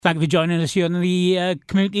Thank you for joining us here on the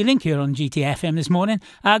Community Link here on GTFM this morning.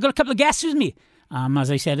 I've got a couple of guests with me. As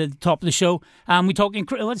I said at the top of the show, we're talking.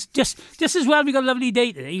 It's just as well we got a lovely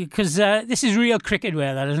day today because this is real cricket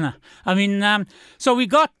weather, isn't it? I mean, so we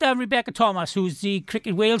got Rebecca Thomas, who's the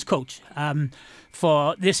Cricket Wales coach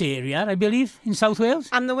for this area, I believe, in South Wales.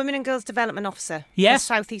 I'm the Women and Girls Development Officer yes.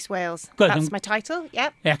 for South East Wales. Good. That's my title.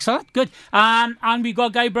 Yep. Excellent. Good. And we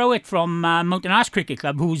got Guy Browett from Mountain Ash Cricket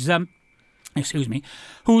Club, who's going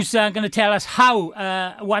to tell us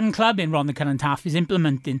how one club in Rhondda-Cynon-Taf is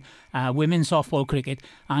implementing women's softball cricket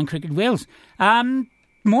and Cricket Wales.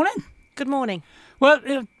 Morning. Good morning. Well,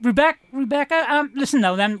 Rebecca, listen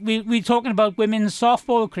now then, we're talking about women's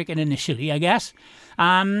softball cricket initially, I guess.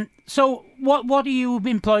 So what are you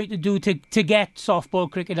employed to do to get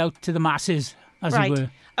softball cricket out to the masses, as it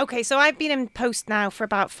were? Okay, so I've been in post now for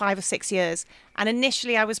about 5 or 6 years, and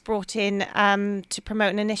initially I was brought in to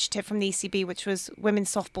promote an initiative from the ECB, which was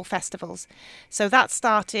Women's Softball Festivals. So that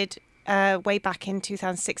started way back in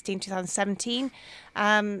 2016, 2017,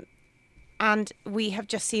 and we have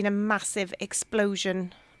just seen a massive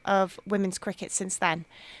explosion of women's cricket since then.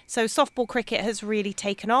 So softball cricket has really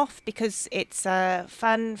taken off because it's a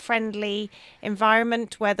fun, friendly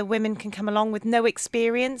environment where the women can come along with no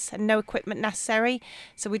experience and no equipment necessary.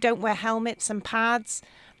 So we don't wear helmets and pads.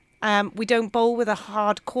 We don't bowl with a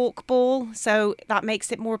hard cork ball, so that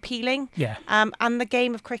makes it more appealing. Yeah. And the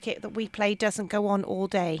game of cricket that we play doesn't go on all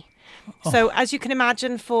day. Oh. So as you can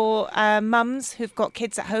imagine, for mums who've got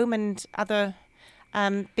kids at home and other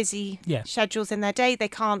busy schedules in their day, they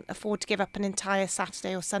can't afford to give up an entire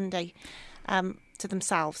Saturday or Sunday to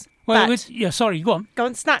themselves. Well, go on. Go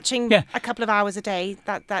on, snatching a couple of hours a day,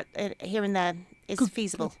 that here and there is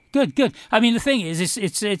feasible. Good. I mean, the thing is,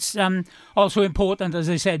 it's also important, as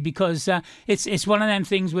I said, because it's one of them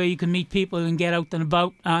things where you can meet people and get out and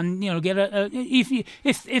about, and get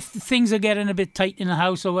if things are getting a bit tight in the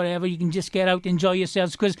house or whatever, you can just get out, enjoy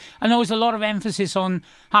yourselves. Because I know there's a lot of emphasis on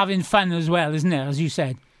having fun as well, isn't there? As you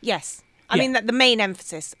said. Yes, I mean the main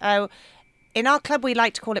emphasis. In our club, we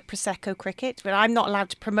like to call it Prosecco cricket, but I'm not allowed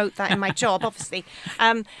to promote that in my job, obviously.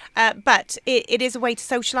 But it is a way to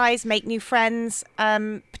socialise, make new friends,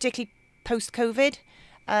 particularly post-COVID.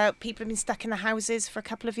 People have been stuck in the houses for a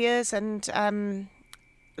couple of years, and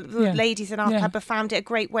the ladies in our club have found it a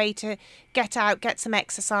great way to get out, get some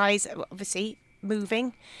exercise, obviously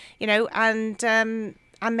moving,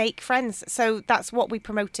 and make friends. So that's what we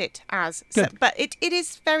promote it as. So, but it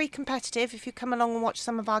is very competitive. If you come along and watch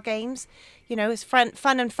some of our games, as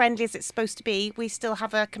fun and friendly as it's supposed to be, we still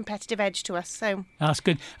have a competitive edge to us. So that's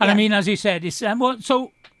good. And I mean, as you said, it's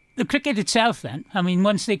so the cricket itself then, I mean,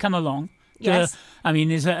 once they come along, yes. I mean,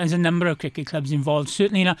 there's a number of cricket clubs involved.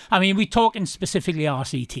 Certainly, I mean, we're talking specifically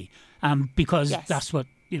RCT, because that's what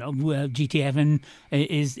GTFM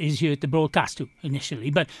is here to broadcast to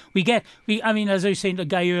initially. But I mean, as I was saying to the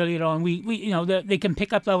guy earlier on, we they can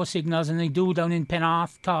pick up our signals, and they do down in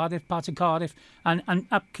Penarth, Cardiff, parts of Cardiff, and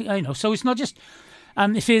up, so it's not just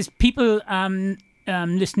if there's people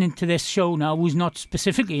listening to this show now who's not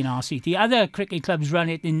specifically in RCT, other cricket clubs run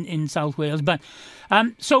it in South Wales, but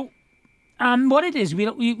what it is,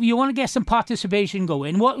 we want to get some participation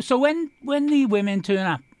going. So when the women turn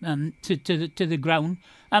up to the ground,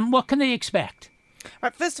 what can they expect?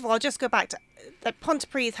 Right, first of all, I'll just go back to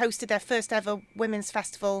Pontypridd hosted their first ever women's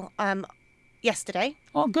festival yesterday.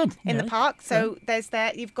 Oh, good. In the park. So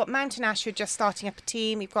you've got Mountain Ash who are just starting up a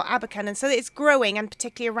team. You've got Abercynon. So it's growing, and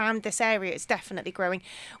particularly around this area, it's definitely growing.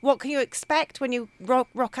 What can you expect when you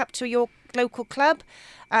rock up to your local club?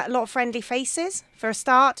 A lot of friendly faces for a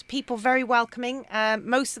start. People very welcoming.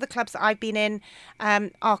 Most of the clubs that I've been in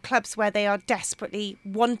are clubs where they are desperately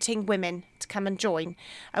wanting women to come and join.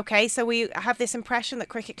 Okay, so we have this impression that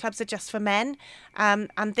cricket clubs are just for men,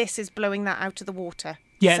 and this is blowing that out of the water.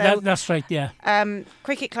 Yeah, that's right. Yeah.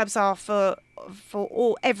 Cricket clubs are for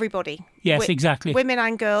everybody. Yes, exactly. Women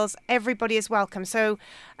and girls, everybody is welcome. So,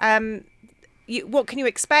 what can you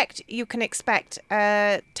expect? You can expect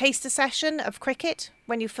a taster session of cricket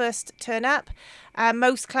when you first turn up.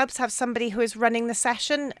 Most clubs have somebody who is running the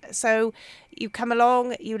session. So you come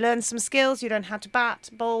along, you learn some skills, you learn how to bat,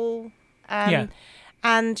 bowl, and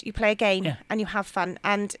you play a game and you have fun.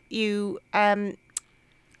 And you can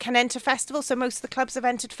enter festivals. So most of the clubs have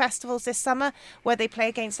entered festivals this summer where they play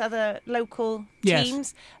against other local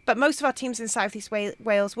teams. But most of our teams in South East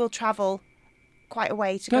Wales will travel quite a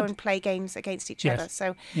way to go and play games against each other.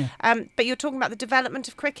 So, but you're talking about the development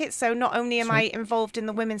of cricket. So not only am I involved in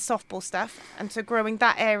the women's softball stuff, and so growing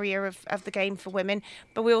that area of the game for women,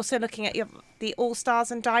 but we're also looking at the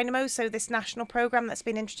All-Stars and Dynamos, so this national programme that's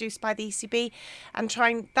been introduced by the ECB, and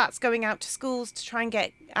that's going out to schools to try and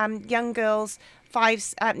get young girls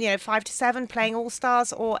 5 to 7 playing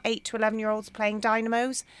All-Stars, or 8 to 11-year-olds playing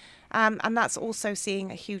Dynamos. And that's also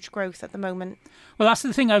seeing a huge growth at the moment. Well, that's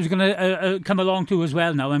the thing I was going to come along to as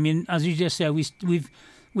well now. I mean, as you just said,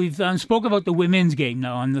 we've spoke about the women's game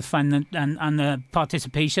now, and the fun and the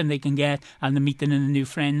participation they can get, and the meeting and the new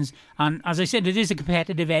friends. And as I said, it is a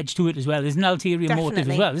competitive edge to it as well. There's an ulterior motive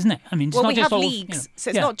as well, isn't it? I mean, it's not just leagues,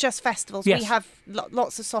 so it's not just festivals. We have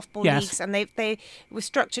lots of softball leagues, and they were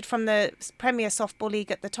structured from the Premier Softball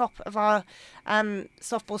League at the top of our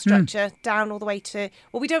softball structure down all the way to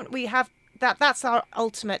we have. That's our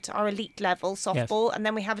elite level softball, and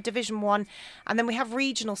then we have a Division 1, and then we have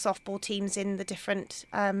regional softball teams in the different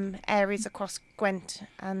areas across Gwent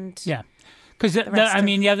and because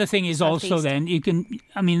the other thing is also then you can,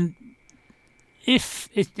 I mean, if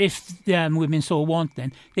women so want,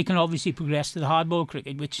 then they can obviously progress to the hardball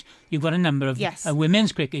cricket, which you've got a number of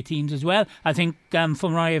women's cricket teams as well. I think from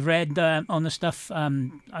what I've read on the stuff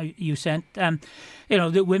you sent,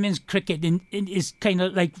 the women's cricket is kind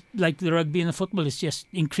of like the rugby and the football. It's just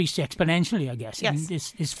increased exponentially, I guess.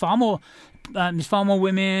 Yes. It's far more. There's far more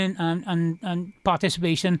women and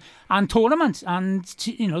participation and tournaments and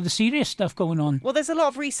the serious stuff going on. Well, there's a lot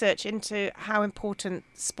of research into how important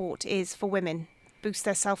sport is for women. Boost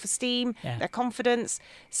their self-esteem, their confidence.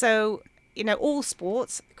 So, all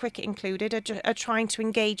sports, cricket included, are trying to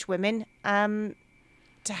engage women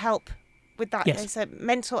to help with that. Yes. So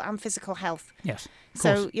mental and physical health. Yes.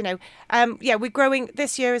 So, we're growing.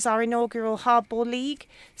 This year is our inaugural hardball league.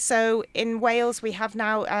 So in Wales, we have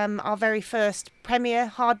now our very first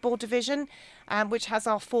Premier hardball division, which has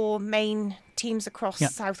our 4 main teams across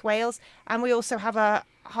South Wales. And we also have a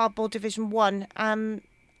hardball Division 1.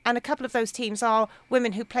 And a couple of those teams are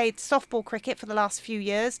women who played softball cricket for the last few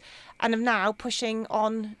years and are now pushing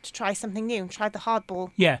on to try something new and try the hardball.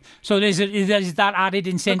 Yeah, so there's that added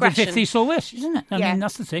incentive if they so wish, isn't it? I mean,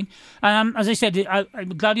 that's the thing. As I said,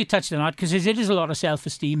 I'm glad you touched on that, because it is a lot of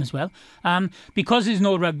self-esteem as well. Because there's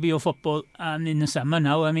no rugby or football in the summer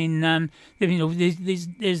now, I mean,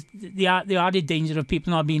 there's the added danger of people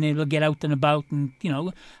not being able to get out and about, and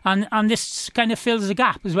and this kind of fills the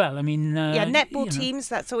gap as well. I mean, netball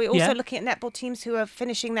teams, so we're also looking at netball teams who are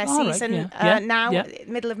finishing their season now,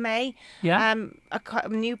 middle of May.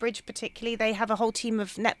 Newbridge particularly, they have a whole team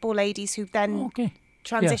of netball ladies who then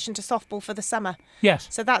transition to softball for the summer. Yes.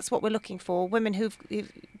 So that's what we're looking for. Women who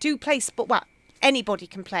do play sport. Well, anybody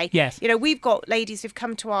can play. Yes. We've got ladies who've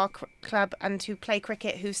come to our club and who play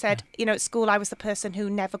cricket who said, at school I was the person who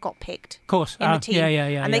never got picked. Of course. In the team.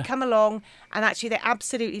 And they come along, and actually they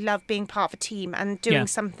absolutely love being part of a team and doing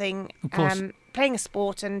something, playing a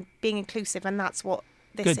sport and being inclusive, and that's what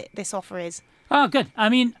this offer is. Oh, good. I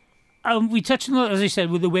mean, we touched on it, as I said,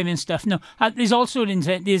 with the women's stuff. No, there's also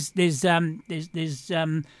there's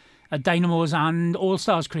Dynamos and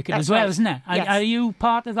All-Stars cricket as well, isn't there? Yes. Are you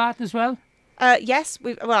part of that as well? Yes,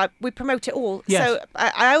 we promote it all. Yes. So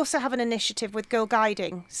I also have an initiative with Girl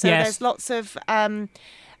Guiding. So there's lots of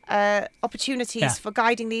opportunities for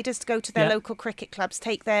guiding leaders to go to their local cricket clubs,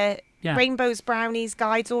 take their rainbows, brownies,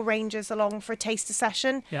 guides or rangers along for a taster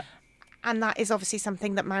session. Yeah. And that is obviously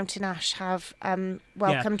something that Mountain Ash have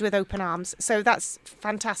welcomed with open arms. So that's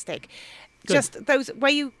fantastic. Good. Just those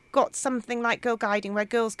where you got something like Girl Guiding, where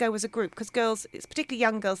girls go as a group, because girls, it's particularly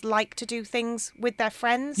young girls, like to do things with their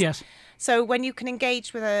friends. Yes. So when you can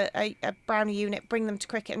engage with a brownie unit, bring them to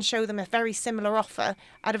cricket and show them a very similar offer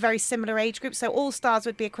at a very similar age group. So All-Stars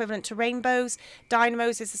would be equivalent to Rainbows.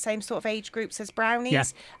 Dynamos is the same sort of age groups as Brownies. Yeah.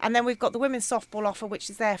 And then we've got the women's softball offer, which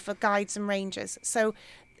is there for guides and rangers. So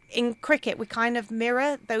in cricket, we kind of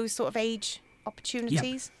mirror those sort of age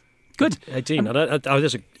opportunities. Yep. Good. Dene,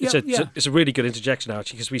 it's a really good interjection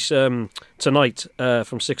actually, because we tonight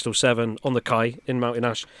from 6 till 7 on the Kai in Mountain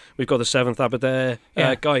Ash, we've got the 7th Aberdare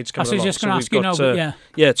guides coming along. I was just going to ask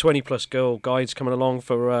you now, 20 plus girl guides coming along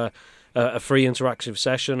for a free interactive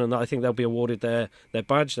session, and I think they'll be awarded their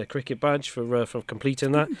badge, their cricket badge for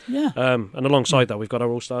completing that. Yeah. And alongside that, we've got our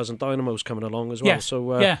All-Stars and Dynamos coming along as well. Yes. So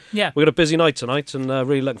we've got a busy night tonight, and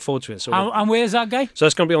really looking forward to it. So and where's that guy? So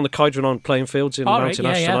it's going to be on the Kydron playing fields in Mountain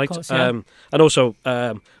Ash tonight. Course, and also,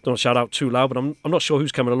 don't want to shout out too loud, but I'm not sure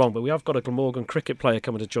who's coming along, but we have got a Glamorgan cricket player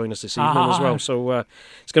coming to join us this evening as well. So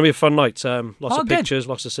it's going to be a fun night. Lots of pictures,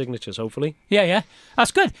 lots of signatures, hopefully. Yeah,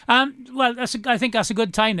 that's good. I think that's a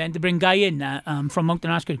good time then to bring Guy in from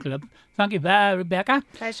Mountain Ash Cricket Club. Thank you, Rebecca.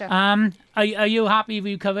 Pleasure. Are you happy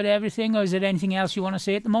we've covered everything, or is there anything else you want to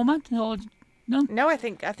say at the moment? Or no? No, I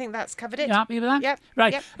think that's covered it. You happy with that? Yep.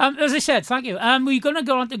 Right. Yep. As I said, thank you. We're going to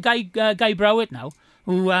go on to Guy Browett now,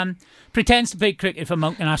 who pretends to play cricket for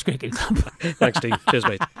Mountain Ash Cricket Club. Thanks, Steve. Cheers,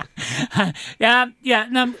 mate.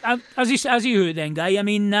 As you heard then, Guy, I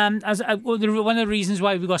mean, one of the reasons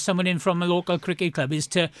why we got someone in from a local cricket club is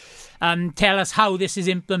to tell us how this is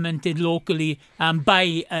implemented locally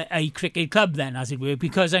by a cricket club then, as it were,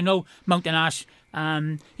 because I know Mountain Ash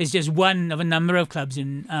is just one of a number of clubs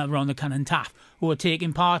in around the Cynnon Taff who are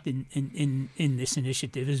taking part in this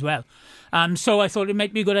initiative as well. So I thought it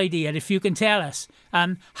might be a good idea if you can tell us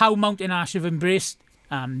how Mountain Ash have embraced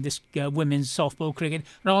this women's softball cricket,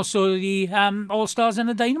 and also the All-Stars and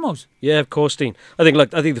the Dynamos. Yeah, of course, Dean. I think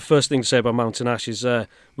the first thing to say about Mountain Ash is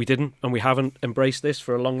we didn't and we haven't embraced this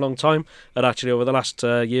for a long, long time. And actually, over the last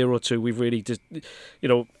year or two, we've really,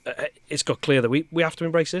 it's got clear that we have to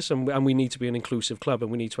embrace this, and we need to be an inclusive club,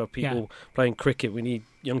 and we need to have people playing cricket. We need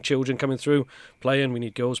young children coming through playing. We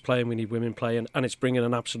need girls playing. We need women playing, and it's bringing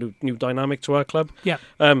an absolute new dynamic to our club. Yeah.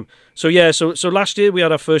 So last year we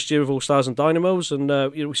had our first year of All Stars and Dynamos, and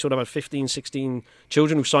we sort of had 15, 16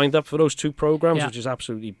 children who signed up for those two programs, which is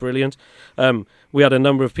absolutely brilliant. We had a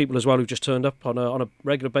number of people as well who just turned up on a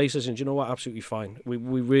regular basis, and you know what? Absolutely fine. We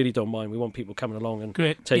really don't mind. We want people coming along and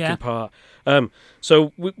taking part.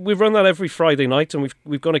 So we run that every Friday night, and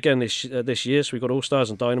we've gone again this year. So we've got All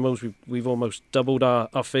Stars and Dynamos. We've almost doubled our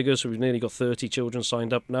figures, so we've nearly got 30 children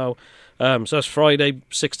signed up now. So that's Friday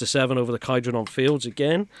 6 to 7 over the Kydron Fields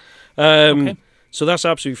again. So that's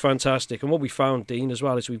absolutely fantastic. And what we found, Dean, as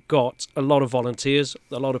well, is we've got a lot of volunteers,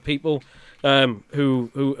 a lot of people who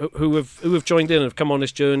have joined in and have come on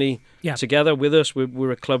this journey together with us.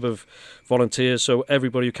 We're a club of volunteers, so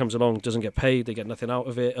everybody who comes along doesn't get paid. They get nothing out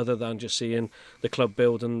of it other than just seeing the club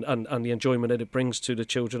build and the enjoyment that it brings to the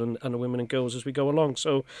children and the women and girls as we go along.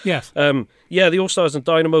 So the All Stars and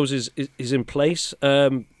Dynamos is in place,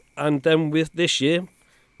 and then with this year,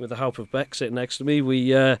 with the help of Beck sitting next to me,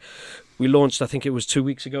 we launched, I think it was 2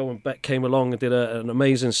 weeks ago, and Beck came along and did an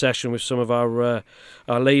amazing session with some of our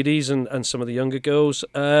ladies and some of the younger girls,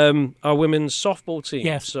 our women's softball team.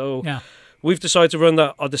 Yes. So we've decided to run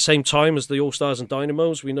that at the same time as the All Stars and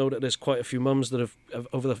Dynamos. We know that there's quite a few mums that have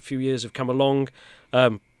over the few years have come along,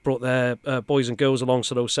 brought their boys and girls along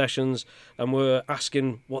to those sessions, and were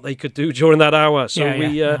asking what they could do during that hour.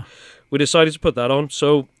 So we decided to put that on.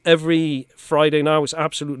 So every Friday now, it's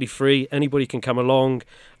absolutely free. Anybody can come along.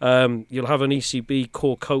 You'll have an ECB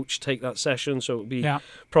core coach take that session, so it'll be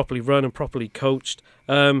properly run and properly coached,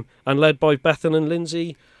 and led by Bethan and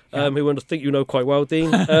Lindsay, who I think you know quite well,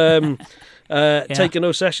 Dean, taking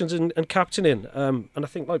those sessions and captaining. And I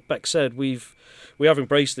think, like Beck said, we have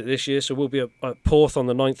embraced it this year, so we'll be at Porth on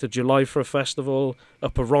the 9th of July for a festival,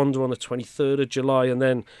 Upper Rhondda on the 23rd of July, and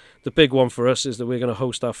then the big one for us is that we're going to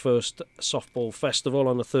host our first softball festival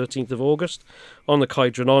on the 13th of August on the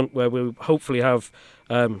Kydron, where we'll hopefully have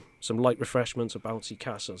some light refreshments, a bouncy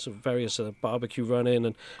castle, some various barbecue running,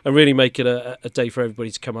 and really make it a day for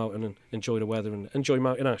everybody to come out and enjoy the weather and enjoy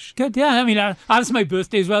Mountain Ash. Good, yeah. I mean, that's my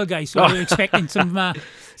birthday as well, guys, so we're expecting some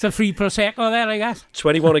free Prosecco there, I guess.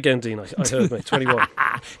 21 again, Dean, I heard, mate. 21.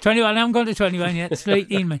 21, I haven't gone to 21 yet. It's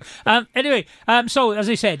 18, mate. Anyway, so as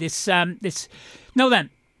I said, it's now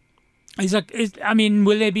then,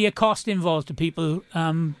 will there be a cost involved to people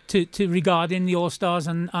to regarding the All Stars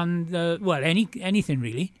and anything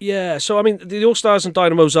really? Yeah, so I mean the All Stars and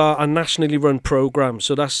Dynamos are nationally run programmes,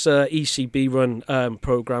 so that's ECB run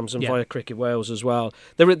programmes and via Cricket Wales as well.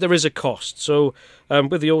 There is a cost. So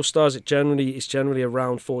with the All Stars, it's generally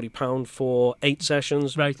around £40 for 8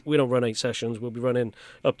 sessions. Right. We don't run 8 sessions. We'll be running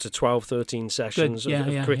up to 12, 13 sessions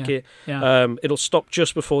of cricket. Yeah. It'll stop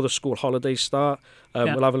just before the school holidays start.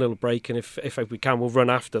 We'll have a little break, and if we can, we'll run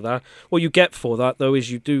after that. What you get for that, though, is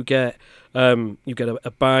you do get a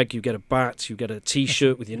bag, you get a bat, you get a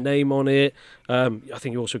T-shirt with your name on it. I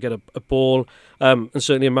think you also get a ball, and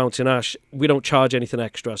certainly in Mountain Ash, we don't charge anything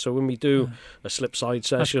extra. So when we do a slip side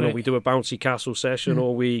session, or we do a bouncy castle session,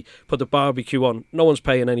 or we put the barbecue on, no one's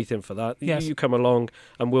paying anything for that. Yes. You come along,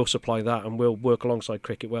 and we'll supply that, and we'll work alongside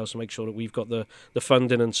Cricket Wales to make sure that we've got the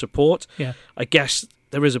funding and support. Yeah. I guess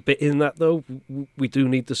There is a bit in that, though. We do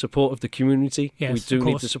need the support of the community. Yes, we do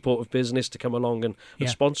need the support of business to come along and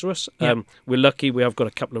sponsor us. We're lucky. We have got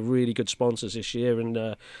a couple of really good sponsors this year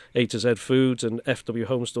in A to Z Foods and FW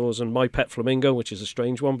Home Stores and My Pet Flamingo, which is a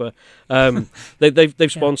strange one, but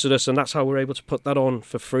they've sponsored us, and that's how we're able to put that on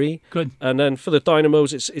for free. Good. And then for the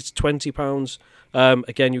Dynamos, it's £20.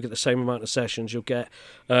 Again, you get the same amount of sessions. You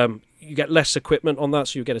get less equipment on that,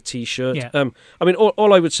 so you get a T-shirt. Yeah. I mean,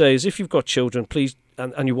 all I would say is if you've got children, please,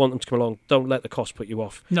 and you want them to come along, don't let the cost put you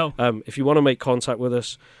off. No. If you want to make contact with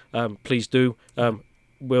us, please do.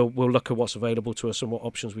 We'll look at what's available to us and what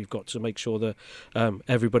options we've got to make sure that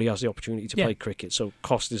everybody has the opportunity to play cricket. So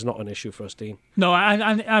cost is not an issue for us, Dean. No,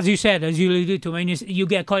 and as you said, as you alluded to, I mean, you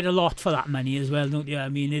get quite a lot for that money as well, don't you? I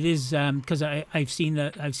mean, it is because I've seen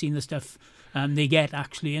the stuff they get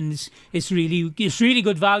actually, and it's really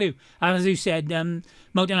good value. And as you said,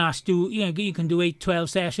 Mountain Ash you can do 8-12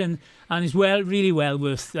 sessions, and it's really well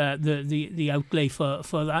worth the outlay for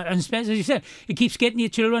that. And especially as you said, it keeps getting your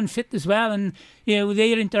children fit as well, and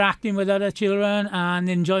they're interacting with other children and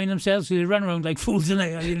enjoying themselves. So they run around like fools, and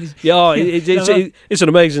it's an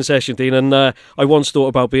amazing session, Dean. And I once thought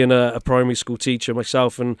about being a primary school teacher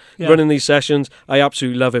myself and running these sessions. I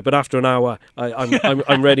absolutely love it, but after an hour,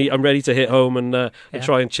 I'm ready. I'm ready to hit home and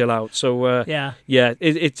try and chill out. So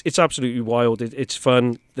it's absolutely wild. It's fun.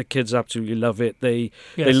 The kids absolutely love it. They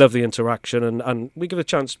love the interaction, and we give a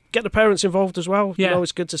chance get the parents involved as well.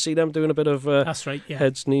 It's good to see them doing a bit of that's right,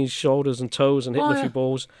 heads, knees, shoulders and toes and hitting a few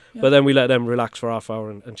balls, but then we let them relax for half hour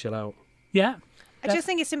and chill out. I just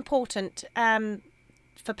think it's important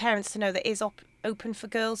for parents to know that it is open for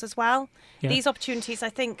girls as well. These opportunities, I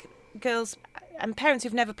think girls and parents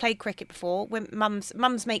who've never played cricket before, when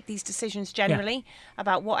mums make these decisions generally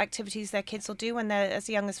about what activities their kids will do when they're as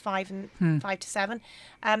young as 5 to 7.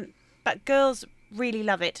 But girls really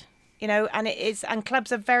love it, and it is, and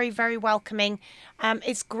clubs are very, very welcoming.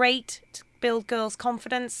 It's great to build girls'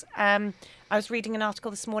 confidence. I was reading an article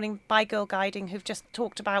this morning by Girl Guiding who've just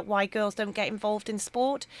talked about why girls don't get involved in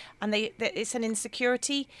sport, and it's an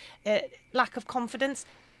insecurity, lack of confidence.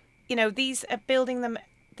 These are building them.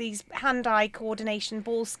 These hand-eye coordination,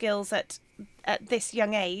 ball skills at this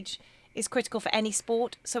young age is critical for any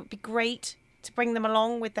sport. So it'd be great to bring them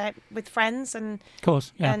along with friends and of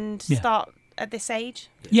course, start at this age.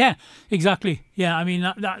 Yeah, exactly. Yeah, I mean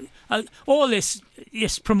all this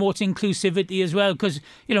promotes inclusivity as well, because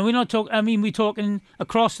we're not talking. I mean, we're talking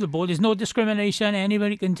across the board. There's no discrimination.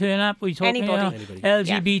 Anybody can turn up. We're talking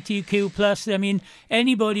LGBTQ plus. I mean,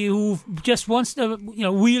 anybody who just wants to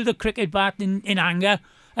wield a cricket bat in anger,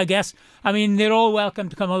 I guess. I mean, they're all welcome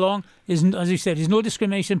to come along. As you said, there's no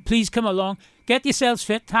discrimination. Please come along. Get yourselves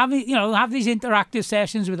fit. Have these interactive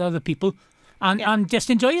sessions with other people, and just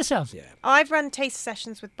enjoy yourselves. Yeah. I've run taste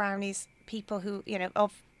sessions with brownies, people who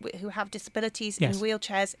who have disabilities in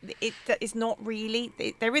wheelchairs. It is not really.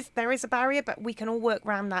 There is a barrier, but we can all work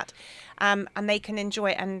around that, and they can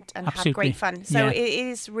enjoy it and have great fun. So it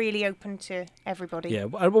is really open to everybody. Yeah,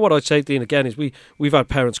 and what I'd say, Dean, again, is we've had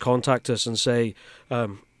parents contact us and say,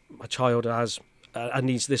 my child has and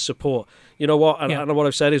needs this support. You know what? And what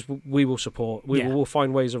I've said is we will support. We will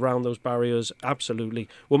find ways around those barriers. Absolutely,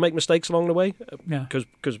 we'll make mistakes along the way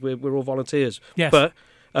because we're all volunteers. Yes. But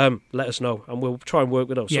let us know, and we'll try and work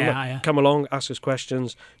with us. So come along, ask us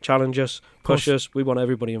questions, challenge us, push us. We want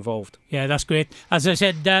everybody involved. Yeah, that's great. As I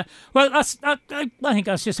said, I think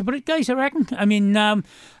that's just about it, guys. I reckon. I mean,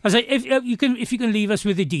 if you can leave us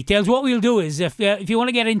with the details, what we'll do is if you want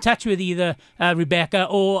to get in touch with either Rebecca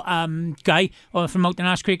or Guy or from Mountain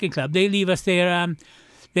Ash Cricket Club, they leave us their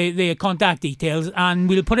contact details, and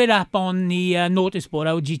we'll put it up on the notice board,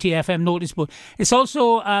 our GTFM notice board. It's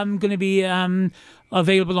also going to be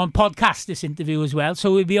available on podcast, this interview as well.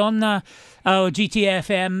 So we'll be on our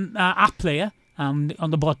GTFM app player on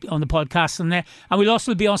the podcast on there, and we'll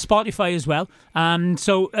also be on Spotify as well.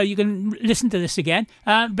 So you can listen to this again.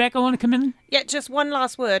 Becca, want to come in? Yeah, just one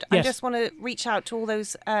last word. Yes. I just want to reach out to all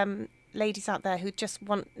those ladies out there who just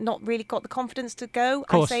not really got the confidence to go.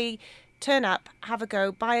 I say, turn up, have a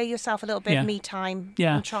go, buy yourself a little bit of me time,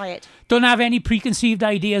 and try it. Don't have any preconceived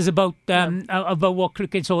ideas about what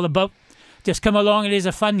cricket's all about. Just come along. It is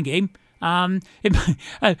a fun game. It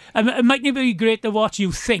might not be great to watch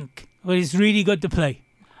you think, but it's really good to play.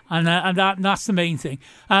 And that's the main thing.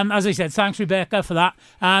 As I said, thanks, Rebecca, for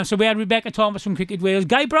that. So we had Rebecca Thomas from Cricket Wales,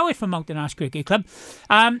 Guy Browett from Mountain Ash Cricket Club.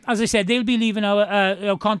 As I said, they'll be leaving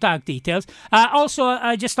our contact details. Also,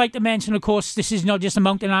 I'd just like to mention, of course, this is not just a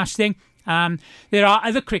Mountain Ash thing. There are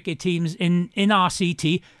other cricket teams in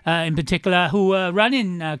RCT, in particular, who are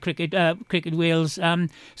running Cricket Wales,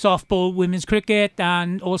 softball, women's cricket,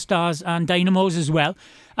 and All Stars and Dynamos as well.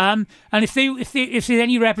 And if there's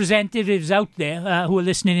any representatives out there who are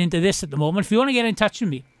listening into this at the moment, if you want to get in touch with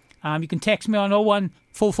me, you can text me on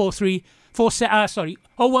 01443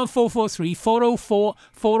 01443 404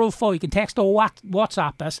 404. You can text or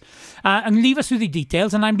WhatsApp us and leave us with the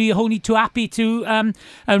details, and I'd be only too happy to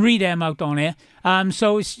read them out on air.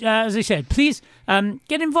 So, as I said, please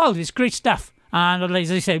get involved. It's great stuff. And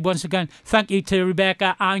as I said, once again, thank you to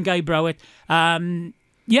Rebecca and Guy Browett.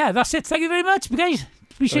 That's it. Thank you very much, guys.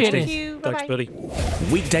 Appreciate it. Thank you. Thanks, buddy.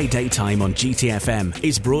 Weekday Daytime on GTFM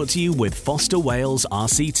is brought to you with Foster Wales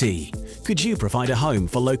RCT. Could you provide a home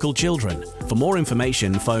for local children? For more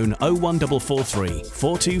information, phone 01443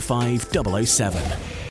 425 007.